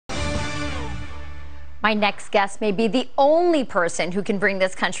My next guest may be the only person who can bring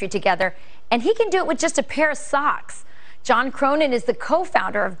this country together, and he can do it with just a pair of socks. John Cronin is the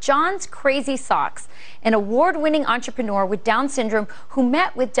co-founder of John's Crazy Socks, an award-winning entrepreneur with Down syndrome who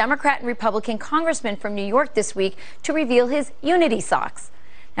met with Democrat and Republican congressmen from New York this week to reveal his Unity Socks.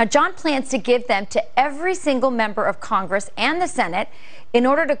 Now, John plans to give them to every single member of Congress and the Senate in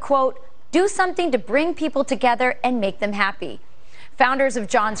order to, quote, do something to bring people together and make them happy. Founders of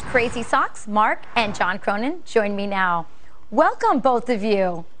John's Crazy Socks, Mark and John Cronin, join me now. Welcome, both of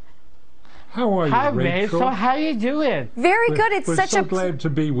you. How are you, Hi, Rachel? Rachel. How you doing? Very good. We're so glad to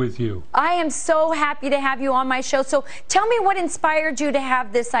be with you. I am so happy to have you on my show. So tell me what inspired you to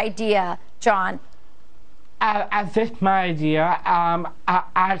have this idea, John. This is my idea.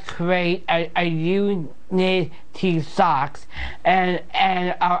 I create a Unity Socks, and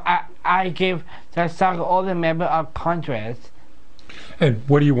I give the sock to all the members of Congress. And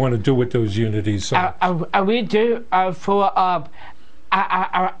what do you want to do with those Unity Socks? We do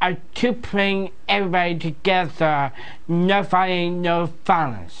to bring everybody together, no fighting, no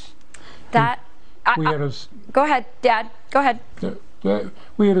violence. That go ahead, Dad. Go ahead.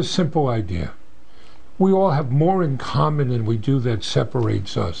 We had a simple idea. We all have more in common than we do that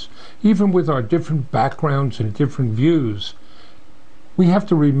separates us. Even with our different backgrounds and different views, we have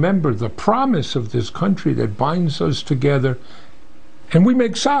to remember the promise of this country that binds us together. And we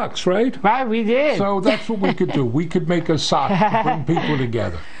make socks, right? Right, we did. So that's what we could do. We could make a sock to bring people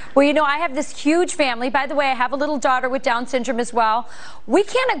together. Well, you know, I have this huge family. By the way, I have a little daughter with Down syndrome as well. We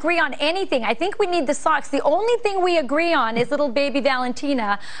can't agree on anything. I think we need the socks. The only thing we agree on is little baby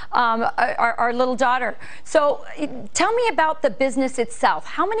Valentina, our little daughter. So tell me about the business itself.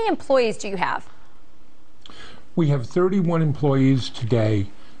 How many employees do you have? We have 31 employees today,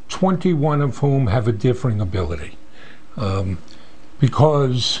 21 of whom have a differing ability.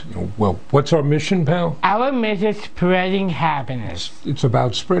 Because, well, what's our mission, pal? Our mission is spreading happiness. It's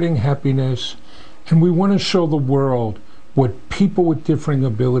about spreading happiness, and we want to show the world what people with differing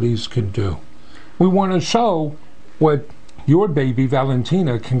abilities can do. We want to show what your baby,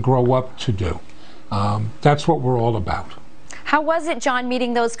 Valentina, can grow up to do. That's what we're all about. How was it, John,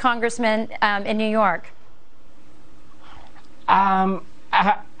 meeting those congressmen in New York? I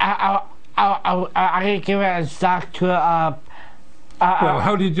give it a sock to well,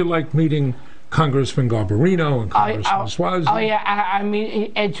 how did you like meeting Congressmen Garbarino and Congressman Suozzi? Oh yeah, I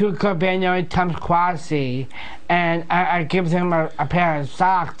meet Andrew Garbarino and Suozzi, and I give them a pair of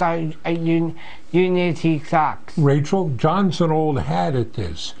socks, Unity Socks. Rachel, John's an old hat at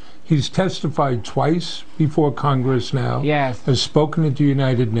this. He's testified twice before Congress now. Yes. Has spoken at the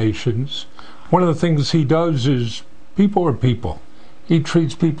United Nations. One of the things he does is people are people. He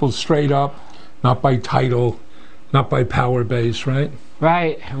treats people straight up, not by title, not by power base, right?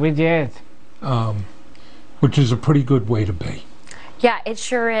 Right, we did. Which is a pretty good way to be. Yeah, it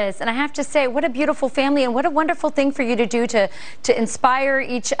sure is. And I have to say, what a beautiful family and what a wonderful thing for you to do to inspire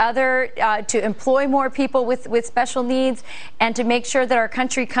each other, to employ more people with special needs, and to make sure that our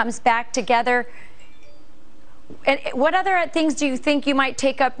country comes back together. And what other things do you think you might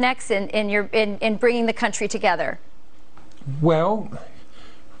take up next in bringing the country together? Well,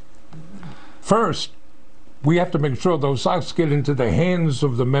 first, we have to make sure those socks get into the hands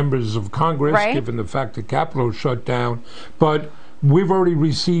of the members of Congress, right, given the fact the Capitol shut down. But we've already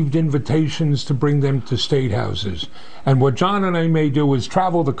received invitations to bring them to state houses. And what John and I may do is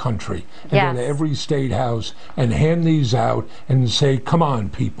travel the country and go to every state house and hand these out and say, come on,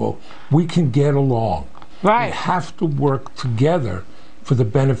 people, we can get along. Right. We have to work together for the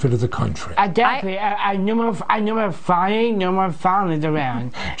benefit of the country. Definitely. No more fighting, no more violence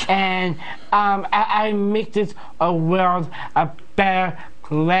around. And I make this a world a better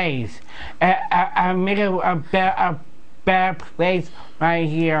place. I make it a better place right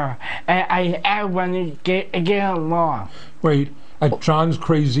here. And everyone to get along. Right. At John's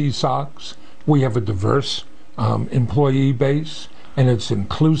Crazy Socks, we have a diverse employee base, and it's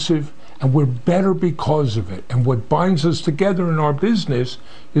inclusive. And we're better because of it. And what binds us together in our business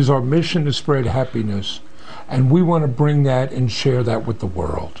is our mission to spread happiness. And we want to bring that and share that with the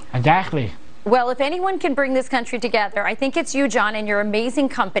world. Exactly. Well, if anyone can bring this country together, I think it's you, John, and your amazing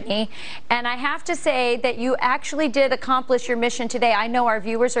company. And I have to say that you actually did accomplish your mission today. I know our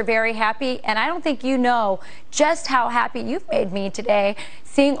viewers are very happy, and I don't think you know just how happy you've made me today,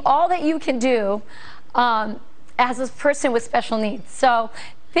 seeing all that you can do as a person with special needs. So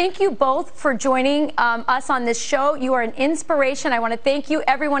thank you both for joining us on this show. You are an inspiration. I want to thank you,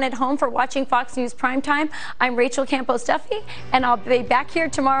 everyone at home, for watching Fox News Primetime. I'm Rachel Campos Duffy, and I'll be back here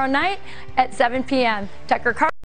tomorrow night at 7 p.m. Tucker Carlson.